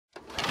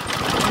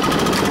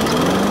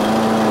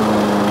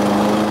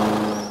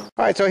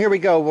Alright, so here we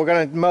go. We're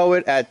going to mow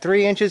it at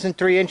 3 inches and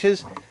 3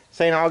 inches,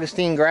 St.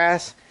 Augustine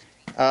grass,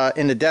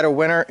 in the dead of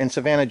winter in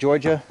Savannah,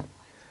 Georgia.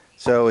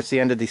 So it's the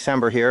end of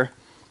December here.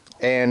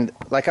 And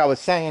like I was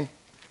saying,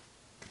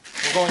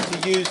 we're going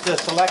to use the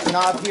select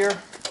knob here.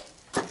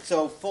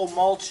 So full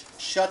mulch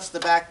shuts the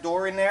back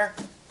door in there.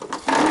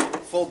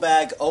 Full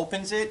bag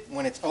opens it.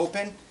 When it's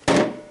open,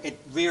 it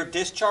rear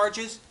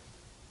discharges.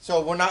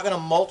 So we're not going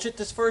to mulch it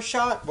this first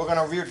shot. We're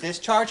going to rear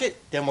discharge it.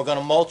 Then we're going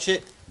to mulch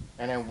it.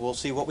 And then we'll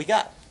see what we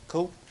got.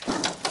 Cool?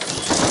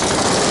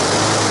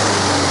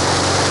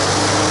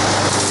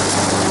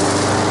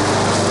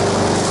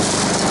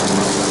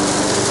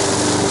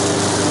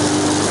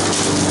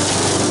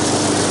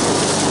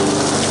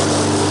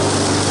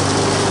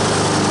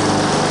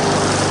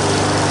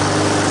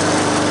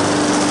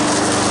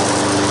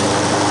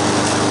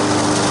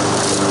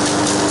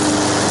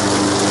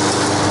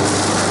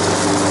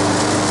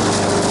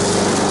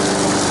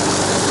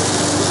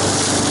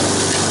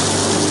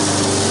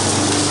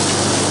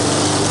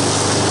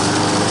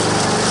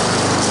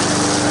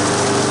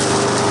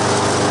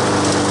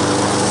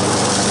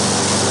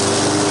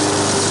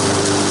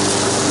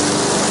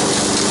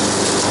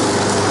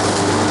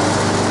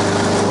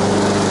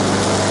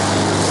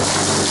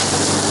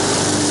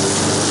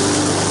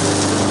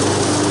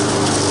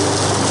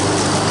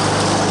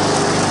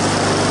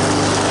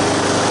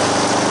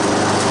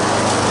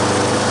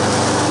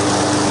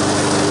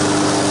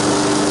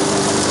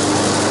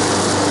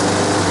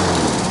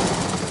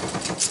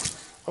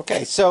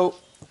 Okay, so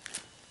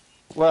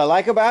what I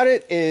like about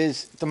it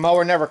is the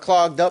mower never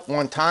clogged up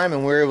one time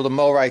and we were able to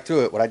mow right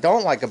through it. What I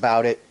don't like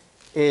about it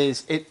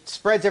is it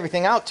spreads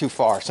everything out too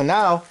far. So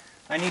now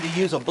I need to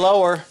use a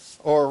blower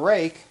or a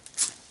rake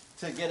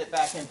to get it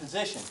back in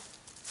position.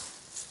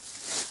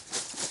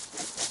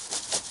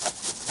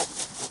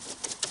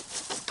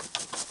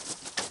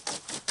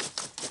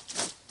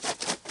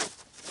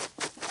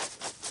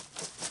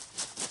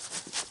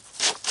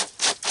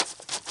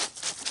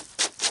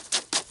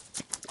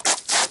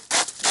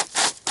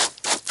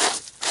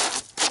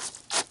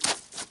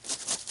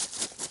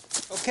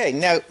 Okay,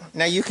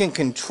 now you can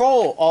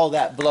control all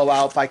that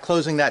blowout by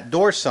closing that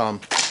door some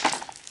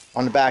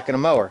on the back of the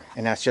mower,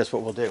 and that's just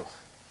what we'll do.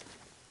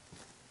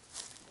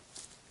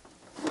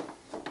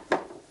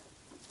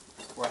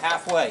 We're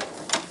halfway.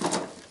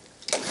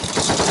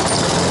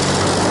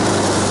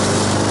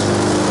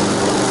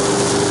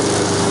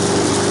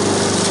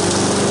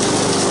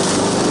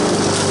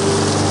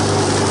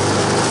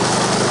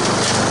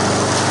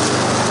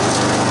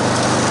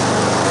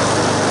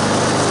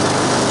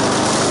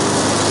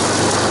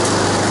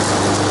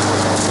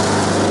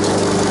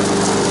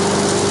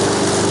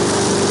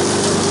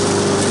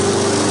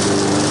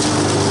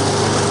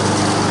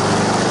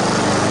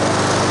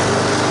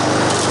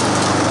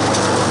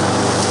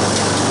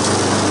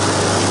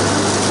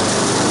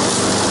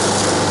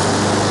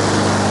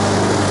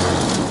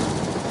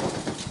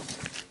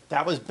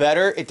 That was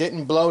better. It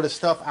didn't blow the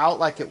stuff out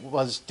like it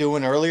was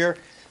doing earlier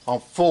on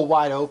full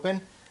wide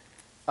open.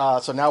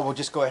 So now we'll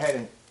just go ahead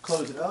and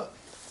close it up.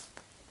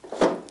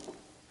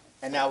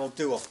 And now we'll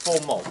do a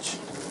full mulch.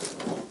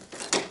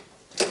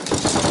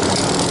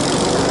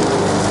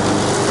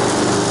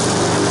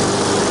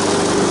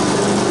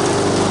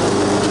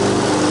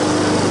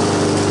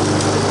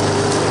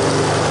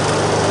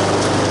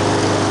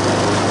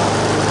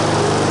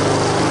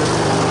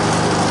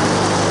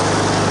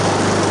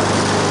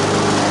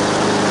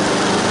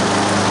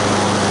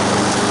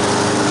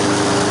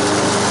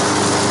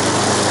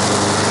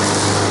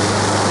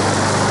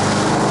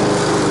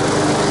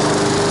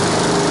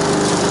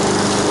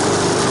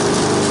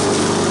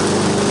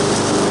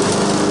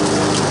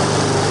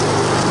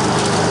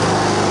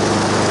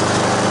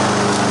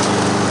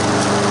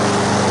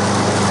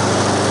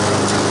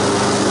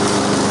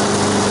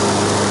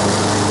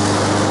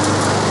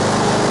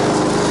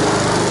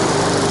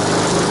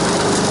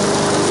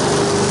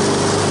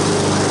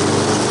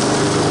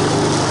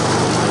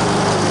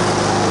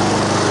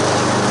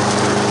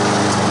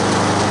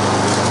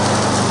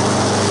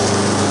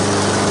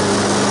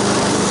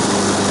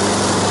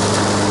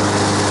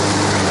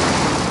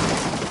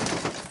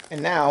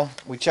 And now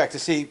we check to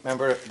see,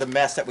 remember the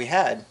mess that we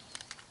had?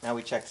 Now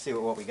we check to see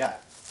what we got.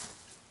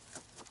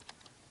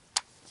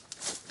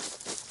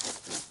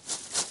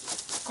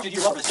 Did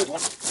you love this one?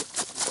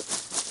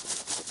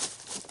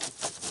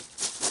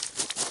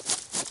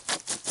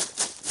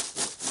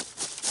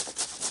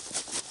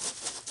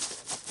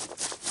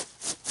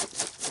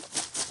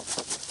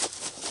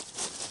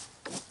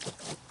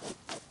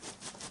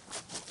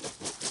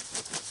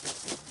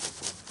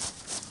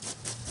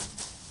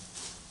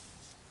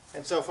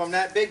 And so from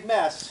that big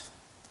mess,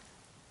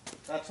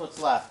 that's what's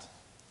left.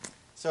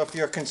 So if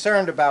you're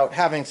concerned about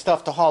having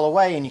stuff to haul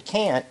away and you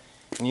can't,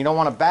 and you don't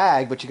want a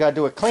bag, but you got to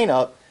do a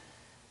cleanup,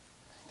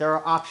 there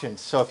are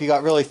options. So if you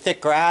got really thick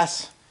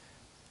grass,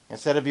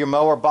 instead of your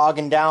mower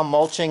bogging down,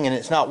 mulching, and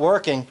it's not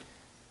working,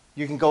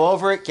 you can go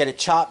over it, get it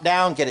chopped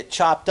down, get it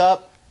chopped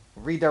up,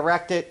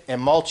 redirect it,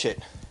 and mulch it.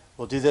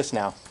 We'll do this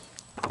now.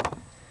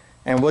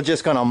 And we're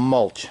just going to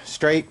mulch,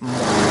 straight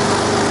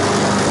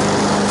mulch.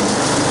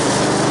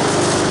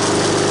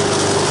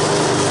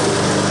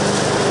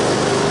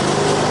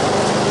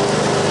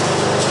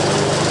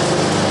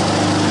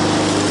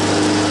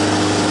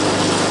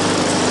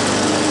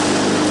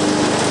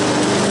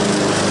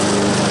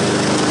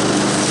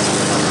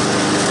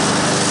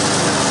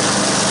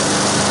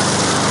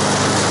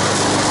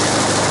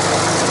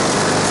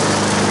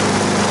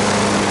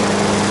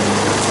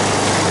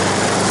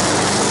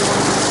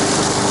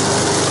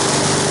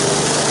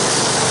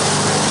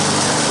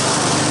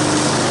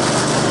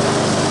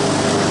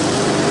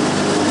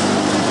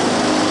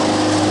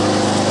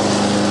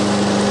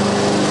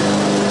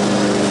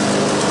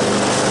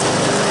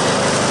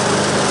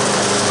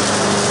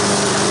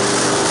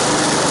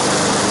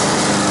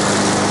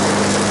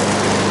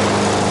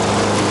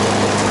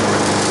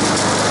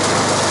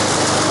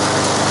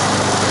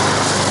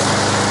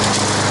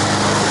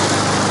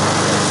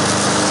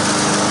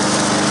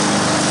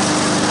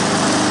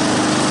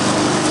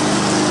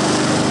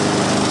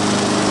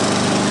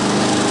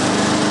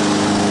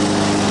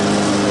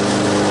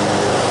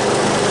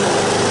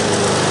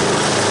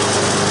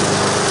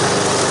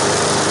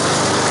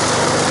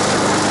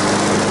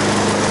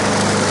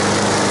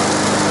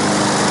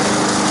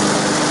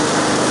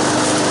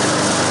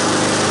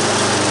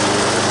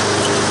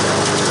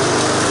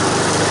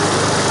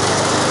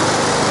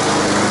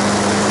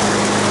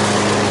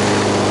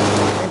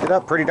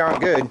 pretty darn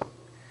good.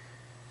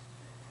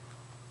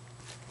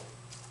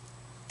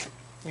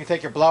 You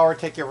take your blower,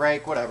 take your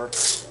rake, whatever.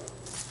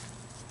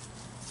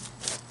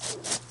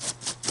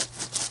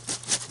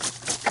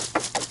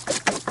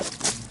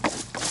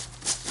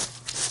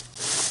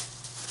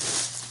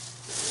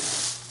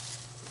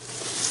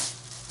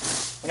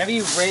 Whenever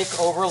you rake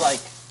over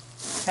like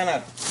kind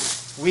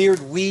of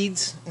weird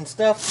weeds and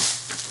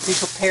stuff, be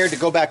prepared to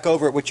go back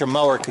over it with your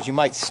mower because you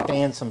might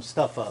stand some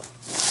stuff up.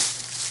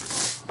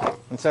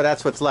 And so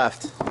that's what's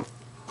left.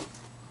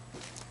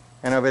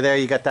 And over there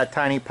you got that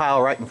tiny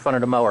pile right in front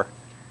of the mower.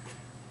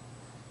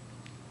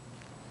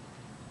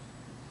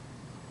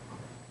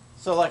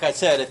 So like I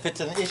said, if it's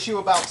an issue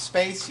about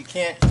space, you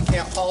can't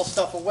haul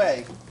stuff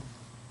away,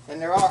 then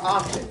there are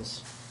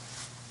options.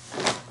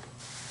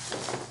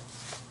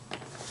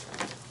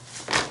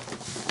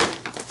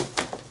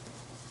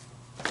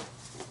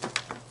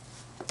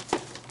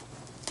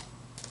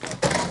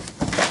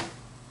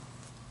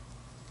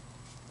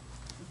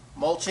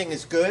 Mulching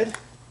is good,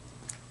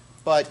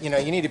 but you know,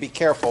 you need to be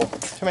careful.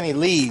 Too many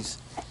leaves,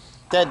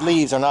 dead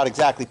leaves are not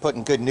exactly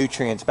putting good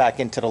nutrients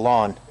back into the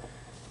lawn.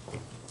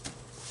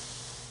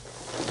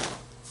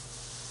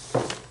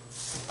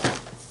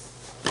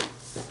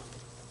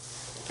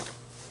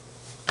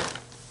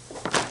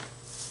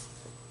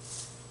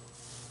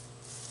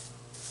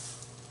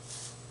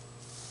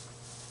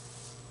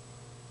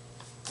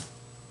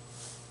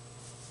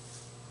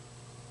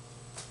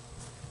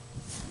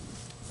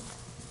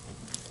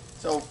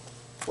 So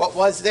what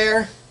was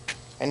there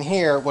and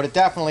here would have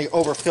definitely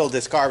overfilled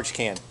this garbage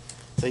can.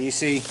 So you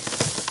see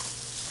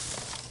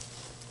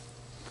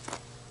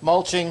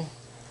mulching,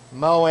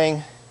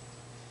 mowing,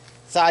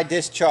 side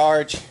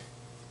discharge,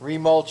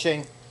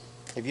 remulching.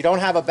 If you don't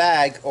have a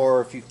bag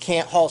or if you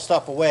can't haul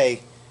stuff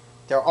away,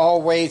 there are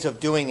ways of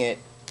doing it.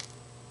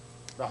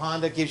 The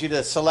Honda gives you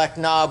the select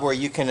knob where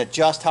you can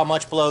adjust how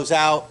much blows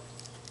out.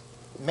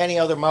 Many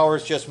other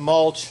mowers just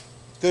mulch.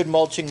 Good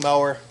mulching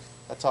mower,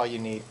 that's all you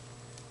need.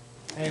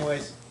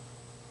 Anyways,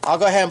 I'll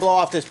go ahead and blow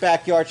off this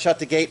backyard, shut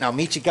the gate, and I'll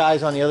meet you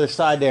guys on the other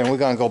side there, and we're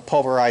going to go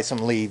pulverize some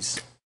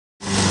leaves.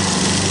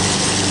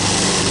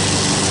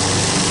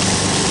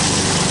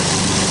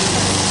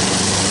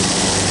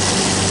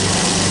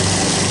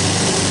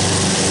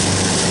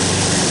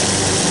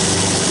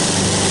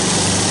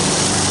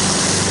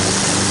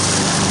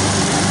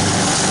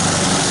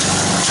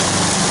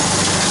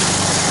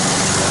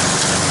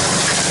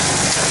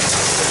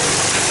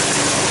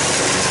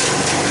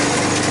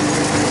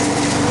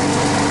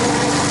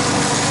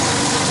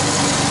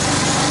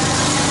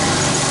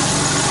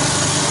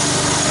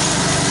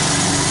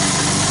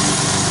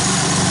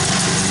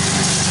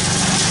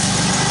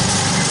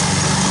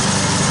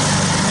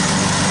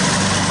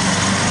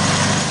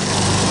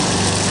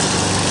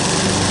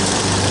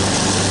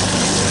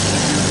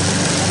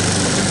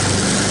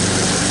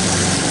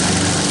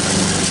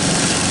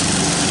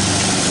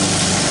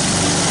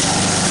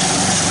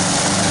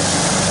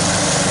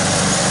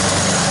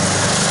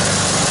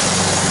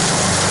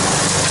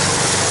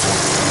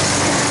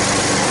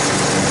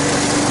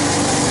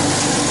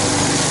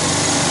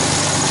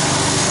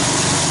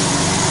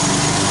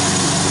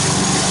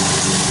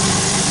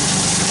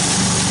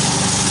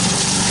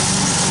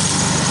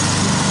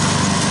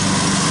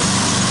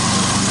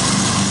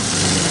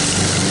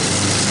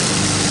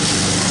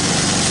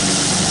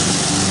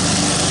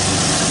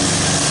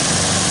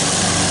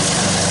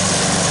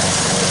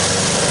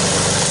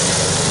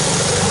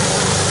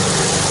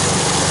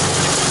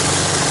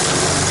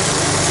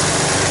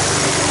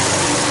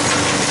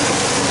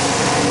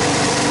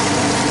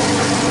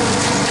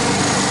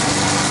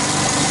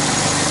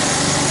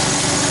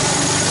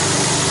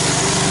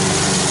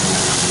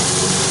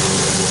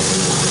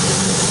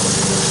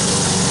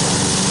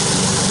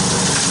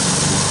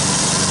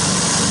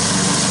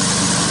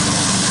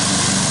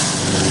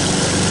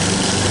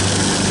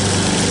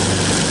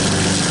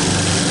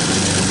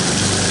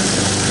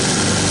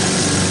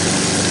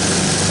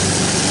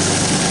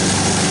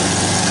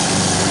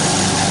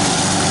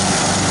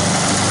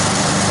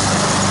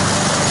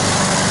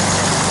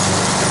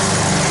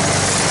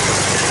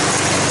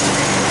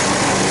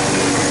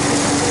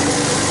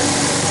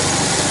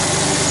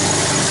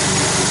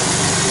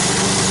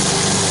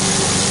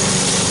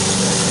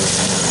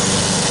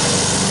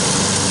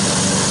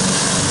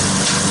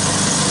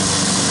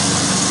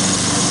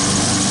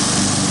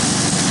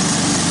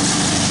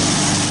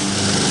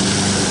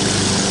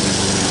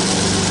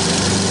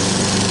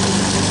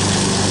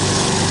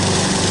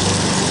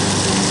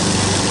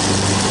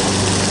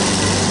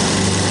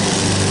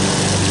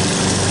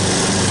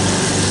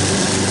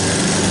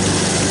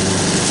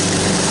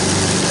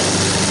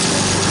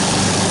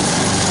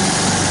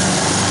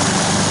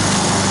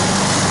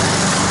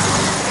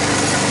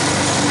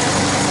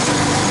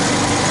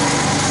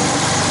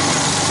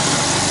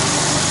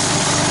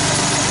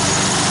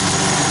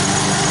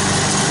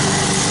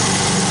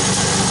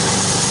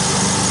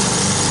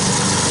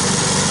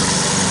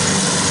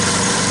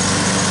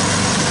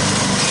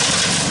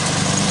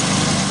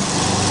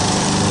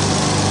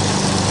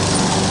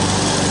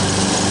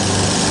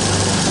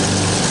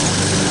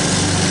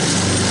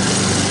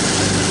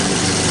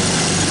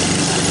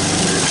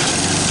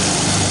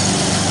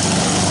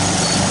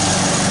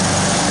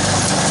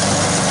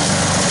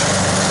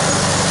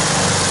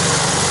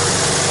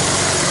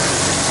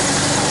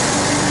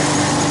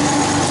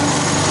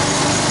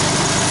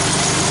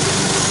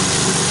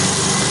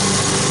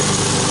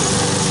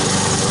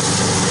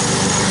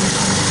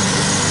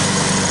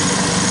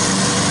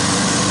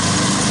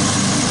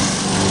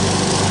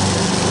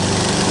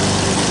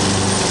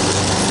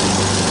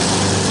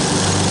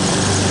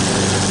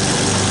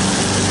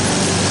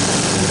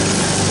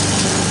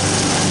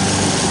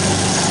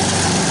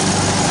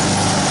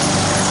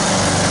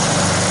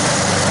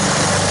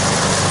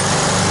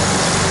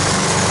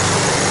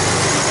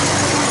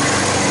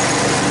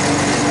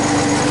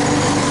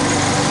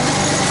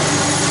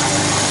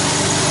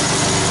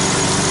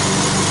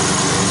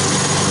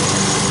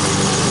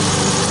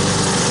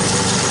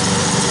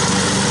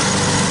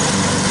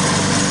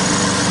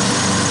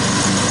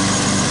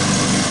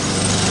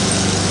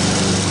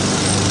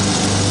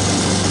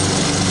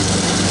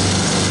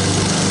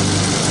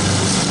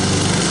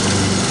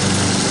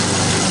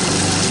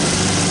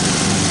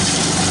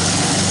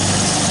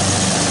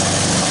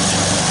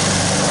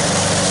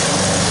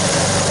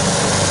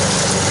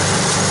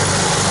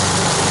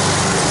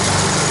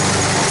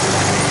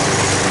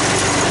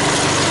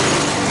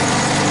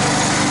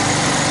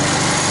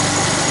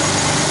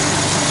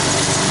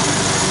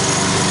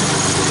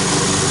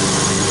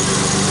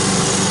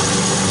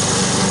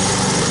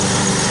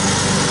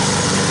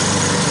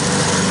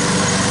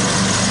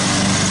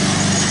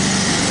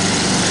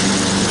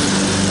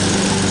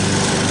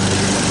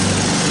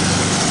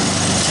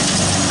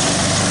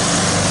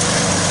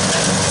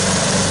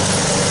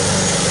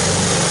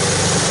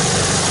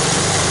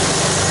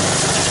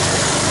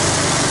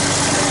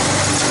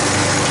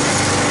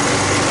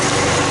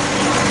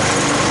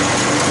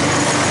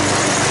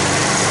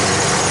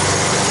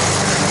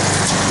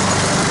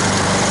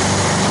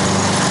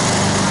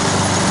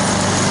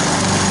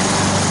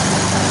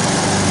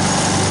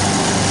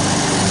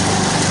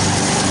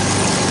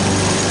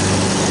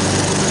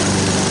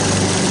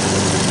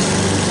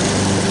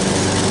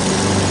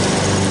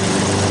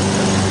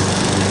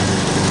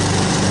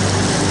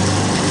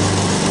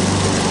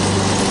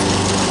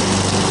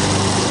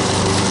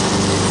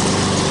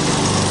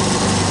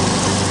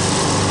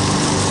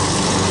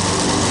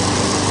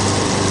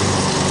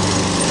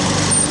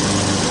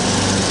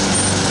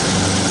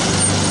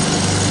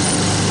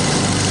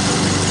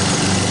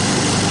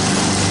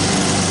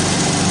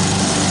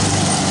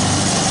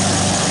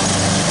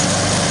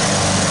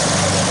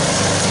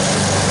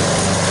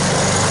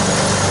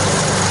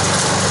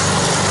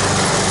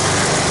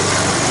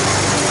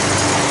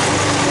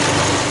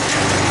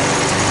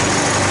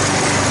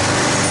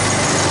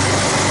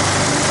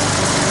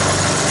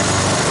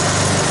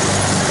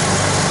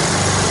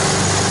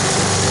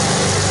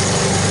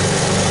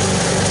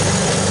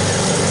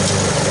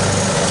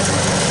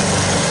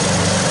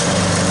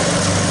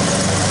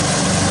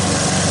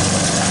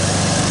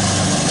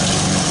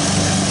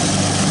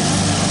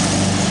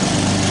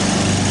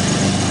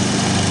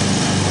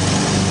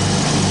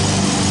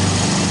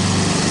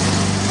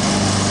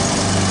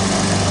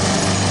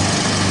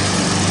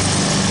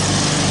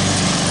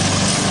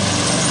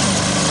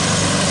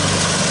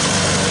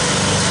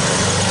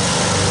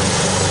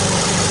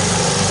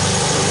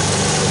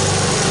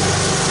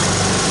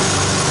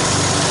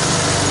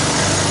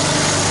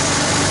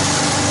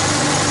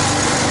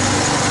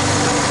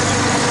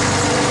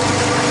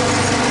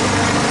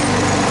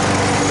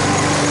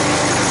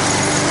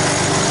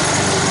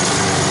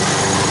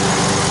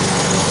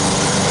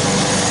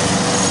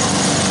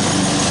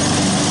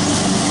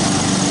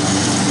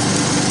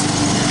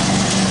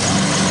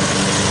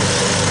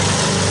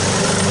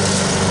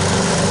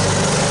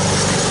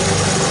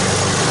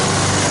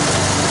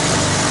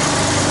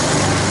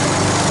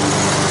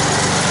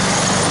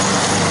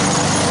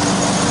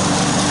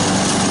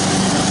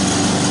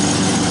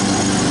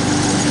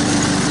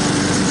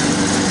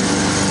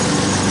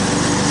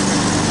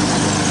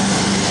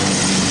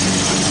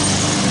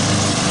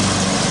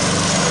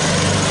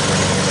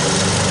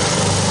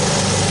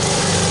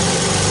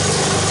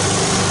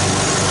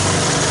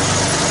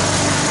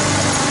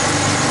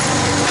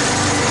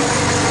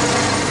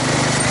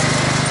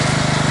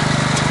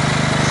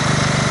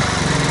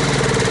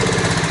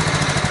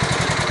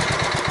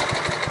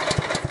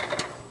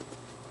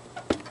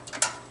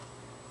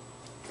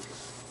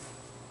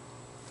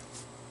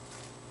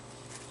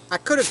 I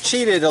could have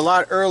cheated a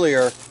lot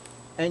earlier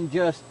and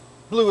just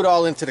blew it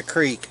all into the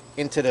creek,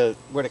 into the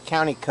where the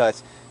county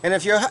cuts. And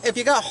if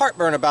you got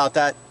heartburn about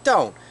that,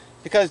 don't,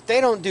 because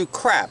they don't do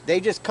crap. They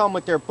just come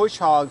with their bush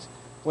hogs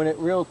when it's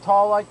real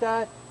tall like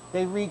that.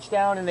 They reach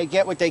down and they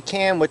get what they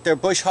can with their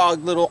bush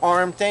hog little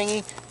arm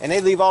thingy, and they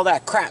leave all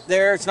that crap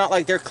there. It's not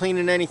like they're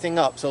cleaning anything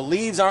up. So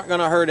leaves aren't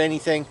gonna hurt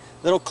anything.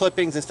 Little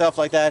clippings and stuff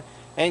like that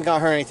ain't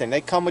gonna hurt anything.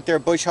 They come with their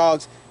bush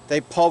hogs, they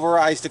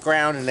pulverize the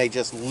ground, and they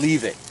just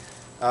leave it.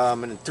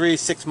 And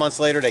 3-6 months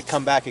later, they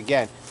come back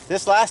again.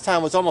 This last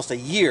time was almost a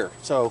year,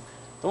 so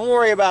don't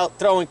worry about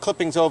throwing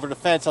clippings over the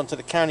fence onto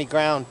the county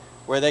ground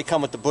where they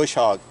come with the bush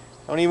hog.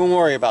 Don't even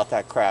worry about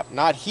that crap.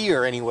 Not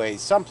here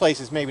anyways. Some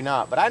places maybe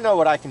not, but I know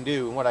what I can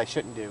do and what I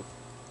shouldn't do.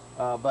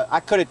 But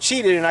I could have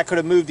cheated and I could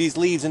have moved these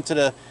leaves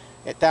into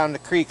down the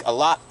creek a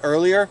lot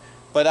earlier,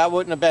 but that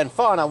wouldn't have been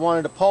fun. I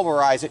wanted to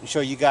pulverize it and show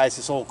you guys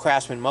this old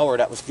Craftsman mower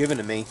that was given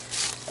to me.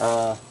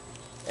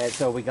 And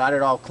so we got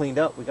it all cleaned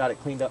up. We got it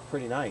cleaned up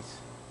pretty nice.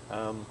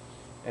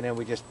 And then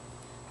we just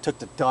took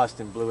the dust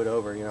and blew it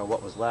over, you know,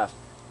 what was left.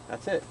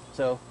 That's it.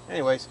 So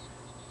anyways,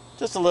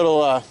 just a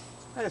little, I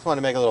just wanted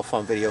to make a little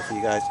fun video for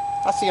you guys.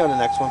 I'll see you on the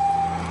next one.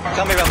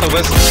 Tell me about the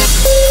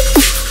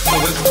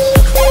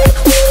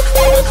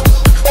Vids.